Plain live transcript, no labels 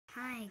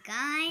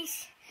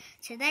guys,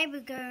 today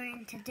we're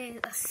going to do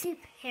a superhero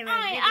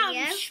video.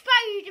 I'm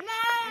Spider-Man!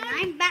 And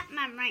I'm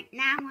Batman right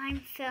now. I'm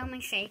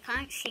filming so you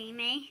can't see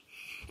me.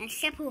 And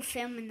Shep will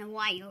film in a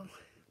while.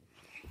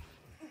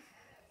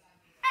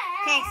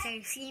 Okay, so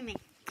you see me.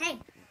 Okay,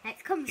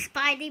 let's come,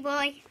 Spidey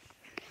boy.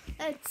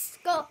 Let's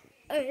go.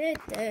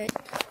 Batman!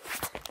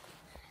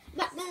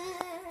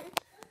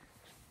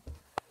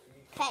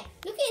 Okay,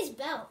 look at his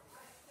belt.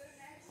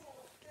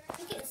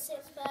 Look at his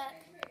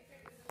six-pack.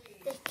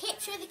 The kick,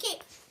 show the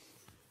kick.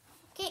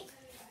 Kick.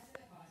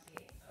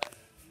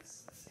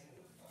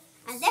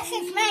 And this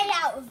is made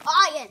out of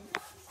iron.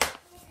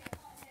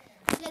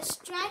 Let's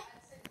try.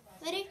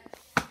 Ready?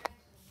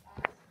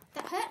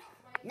 That hurt?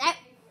 Nope.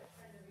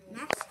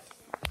 Nice.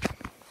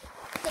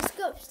 Let's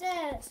go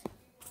upstairs.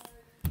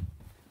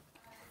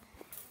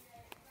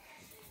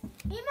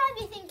 You might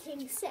be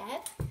thinking,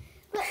 Seb,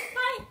 but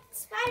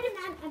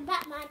Spider-Man and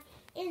Batman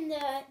in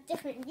the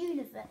different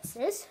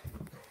universes.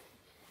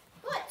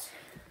 But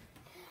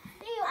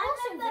they are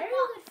also very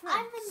good friends. I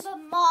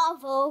remember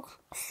Marvel.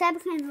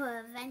 Seb's were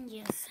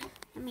Avengers.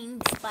 I mean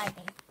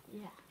Spidey.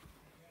 Yeah.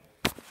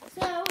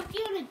 So what do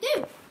you want to do?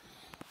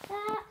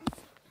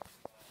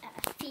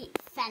 Defeat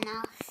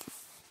Thanos.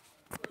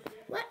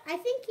 What? I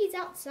think he's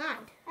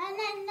outside. And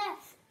then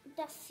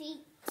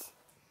defeat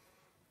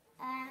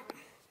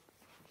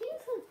who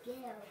could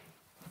kill?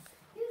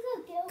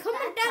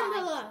 Comment down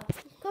below.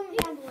 Comment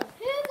down below.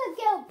 Who could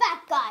kill bad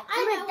guy? I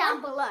Comment know. down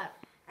below.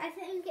 I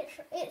think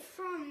it's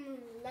from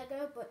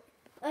Lego, but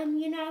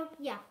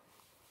yeah,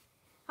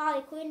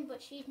 Harley Quinn,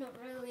 but she's not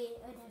really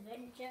an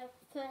Avenger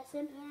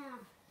person. Yeah.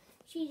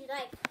 She's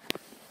like,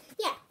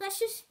 yeah. Let's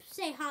just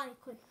say Harley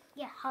Quinn.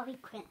 Yeah, Harley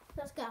Quinn.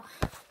 Let's go.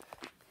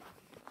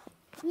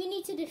 We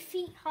need to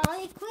defeat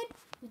Harley Quinn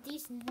with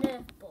these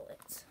Nerf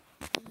bullets.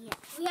 Yeah.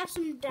 We have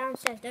some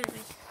downstairs, don't we?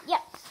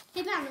 Yep.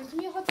 Hey, Batman,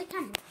 can you hold the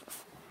camera?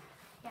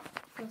 Yeah.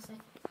 Go say.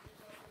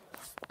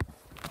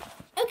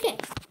 Okay.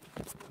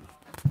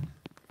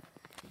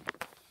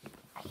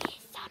 I hear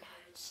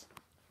Thanos.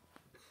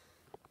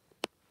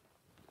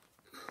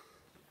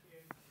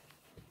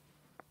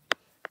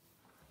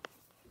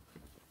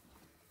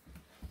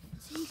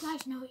 So you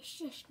guys know it's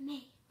just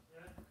me.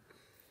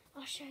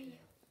 I'll show you.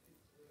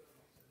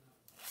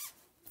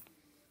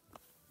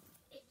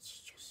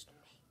 It's just me.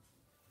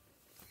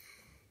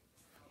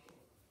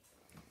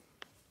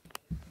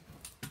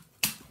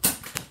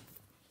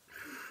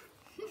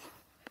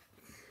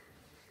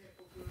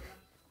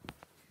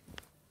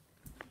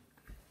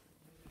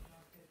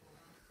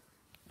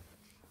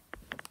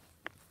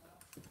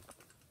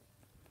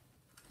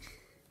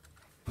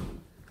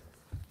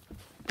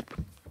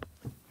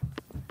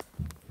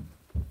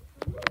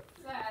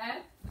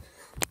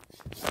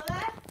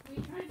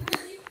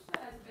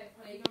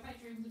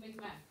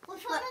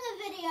 What's wrong with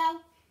the video?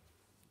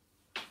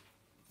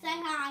 Say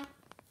hi.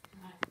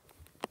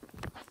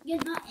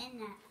 You're not in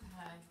there.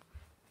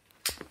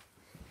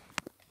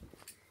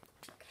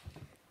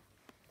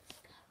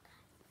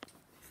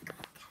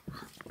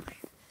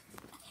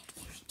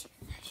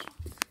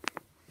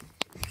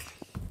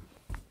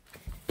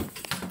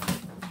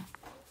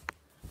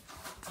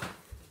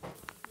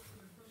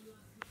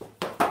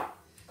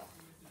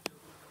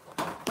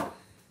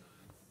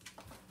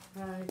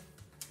 Hi.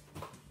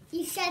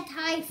 You said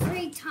hi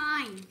 3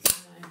 times.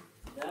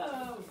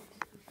 No.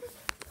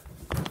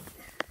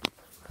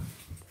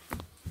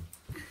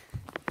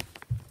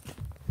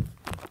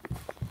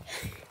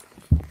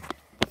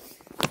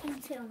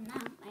 Until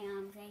now, my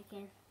arm's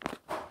aching.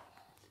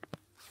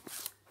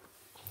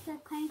 So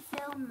can I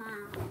film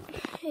now?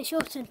 It's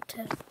your turn to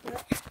do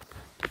it.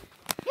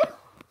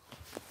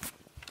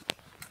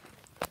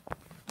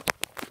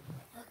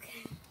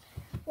 Okay.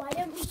 Why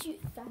don't we shoot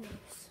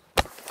Thanos?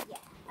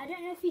 Yeah. I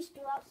don't know if he's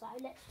still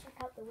outside. Let's check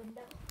out the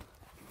window.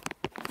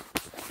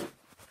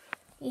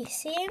 You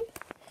see him?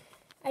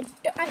 I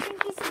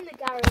think he's in the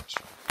garage.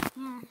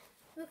 Yeah.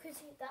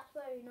 Because that's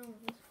where he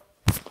normally is.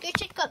 Go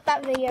check out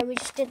that video we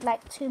just did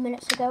like 2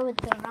 minutes ago with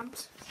the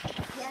ramps.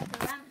 Yeah, the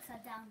ramps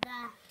are down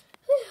there.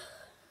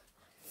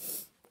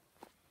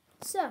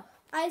 So,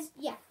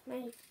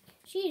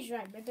 she's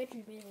right. My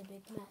bedroom is a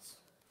big mess.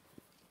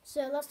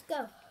 So let's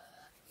go.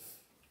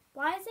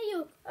 Why is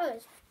it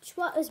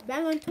it's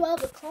bang on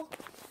 12 o'clock.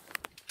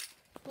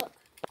 Look.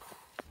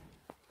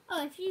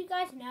 Oh, if you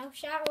guys know,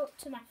 shout out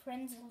to my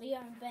friends Leo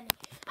and Benny.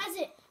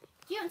 Do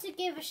you want to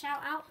give a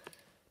shout out?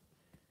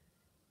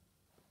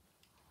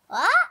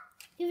 What?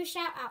 Give a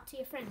shout out to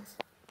your friends.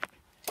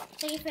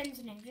 Say your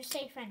friend's name. Just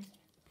say friends.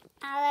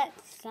 Alex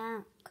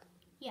Sunk.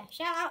 Yeah,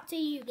 shout out to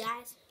you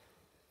guys.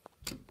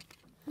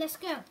 Let's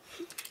go.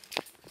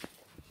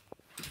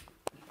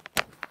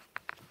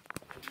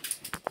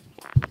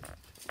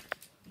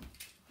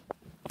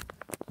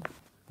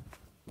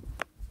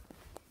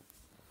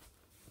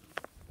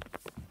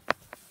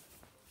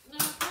 No,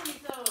 please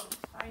don't.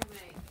 Find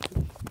me.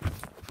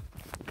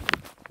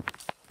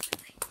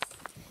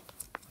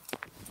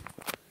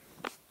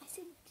 I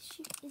think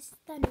is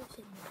Thanos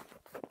in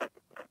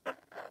there.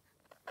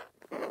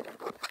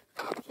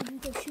 Should we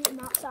go shoot him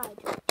outside?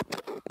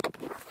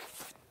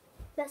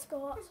 let's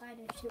go outside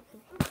and shoot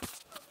them.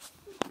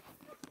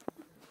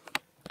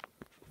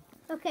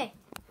 Okay.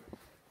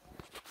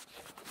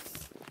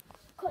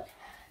 Good.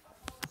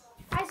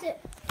 Isaac.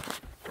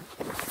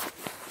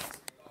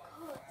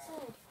 Go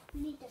outside.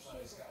 We need the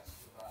shoes.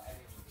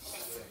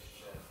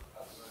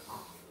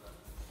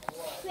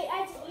 Wait,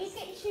 Isaac, you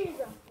get your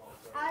shoes on.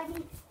 I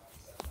need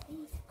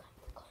these.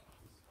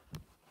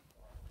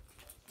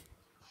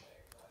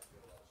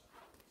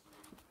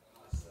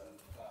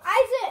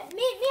 Isaac,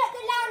 meet me at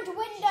the lounge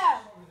window.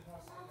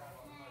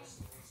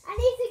 I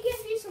need to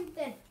give you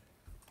something.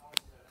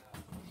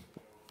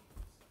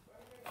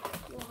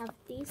 We'll have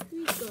these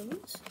 3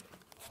 guns.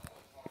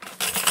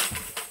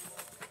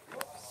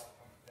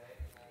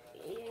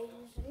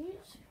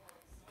 Lasers.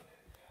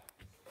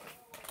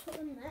 Put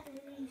them there and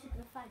then we use it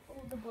to find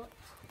all the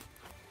books.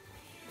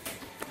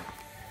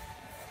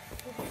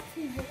 We've got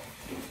 2 bullets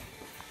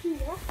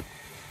here.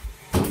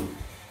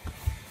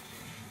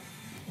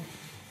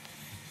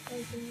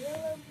 There's a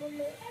yellow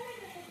bullet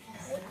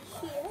right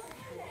here.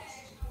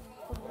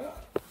 Bullet.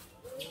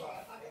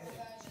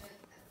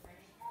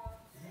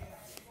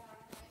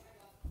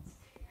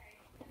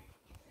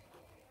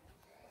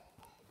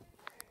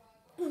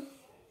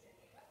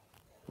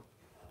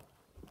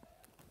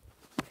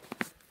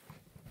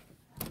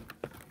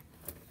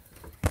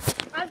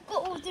 I've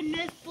got all the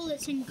Nerf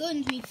bullets and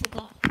guns we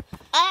forgot.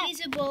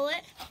 Here's a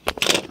bullet.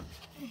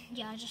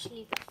 Yeah, I'll just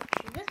leave that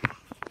for you.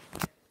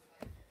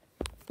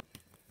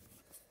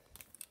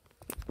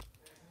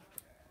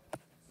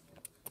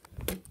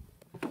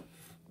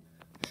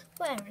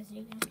 Where is he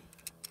again?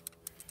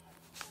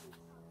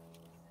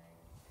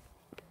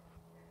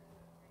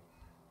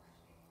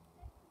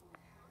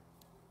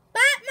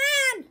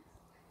 Batman!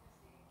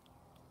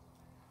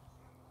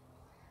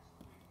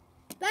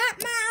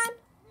 Batman!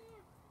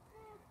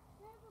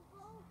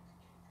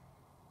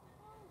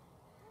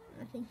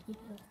 I think he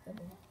lost the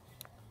ball.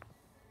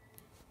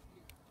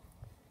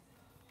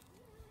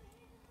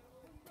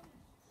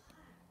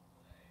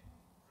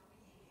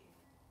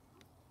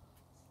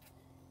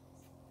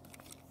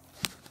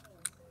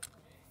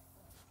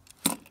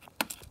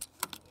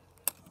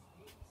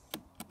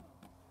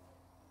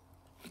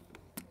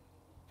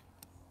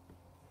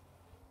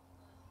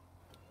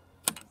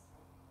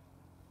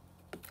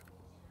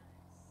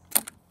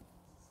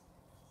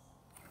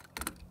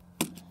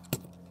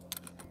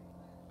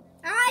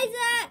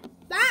 Isaac!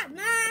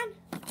 Batman!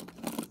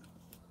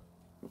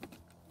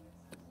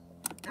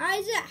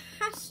 Isaac,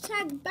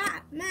 hashtag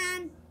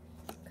Batman.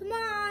 Come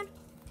on.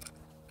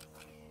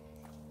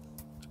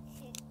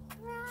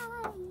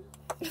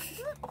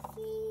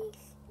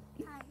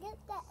 Can't get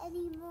that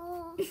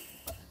anymore.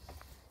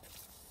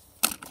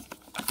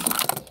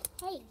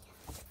 Hey.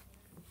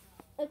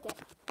 Okay,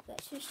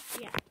 let's just,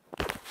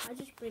 I'll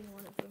just bring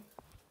one of them.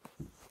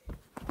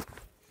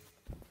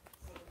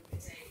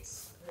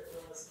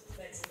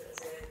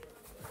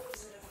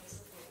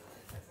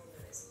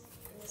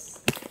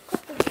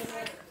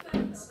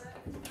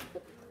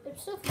 I'm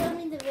still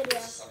filming the video.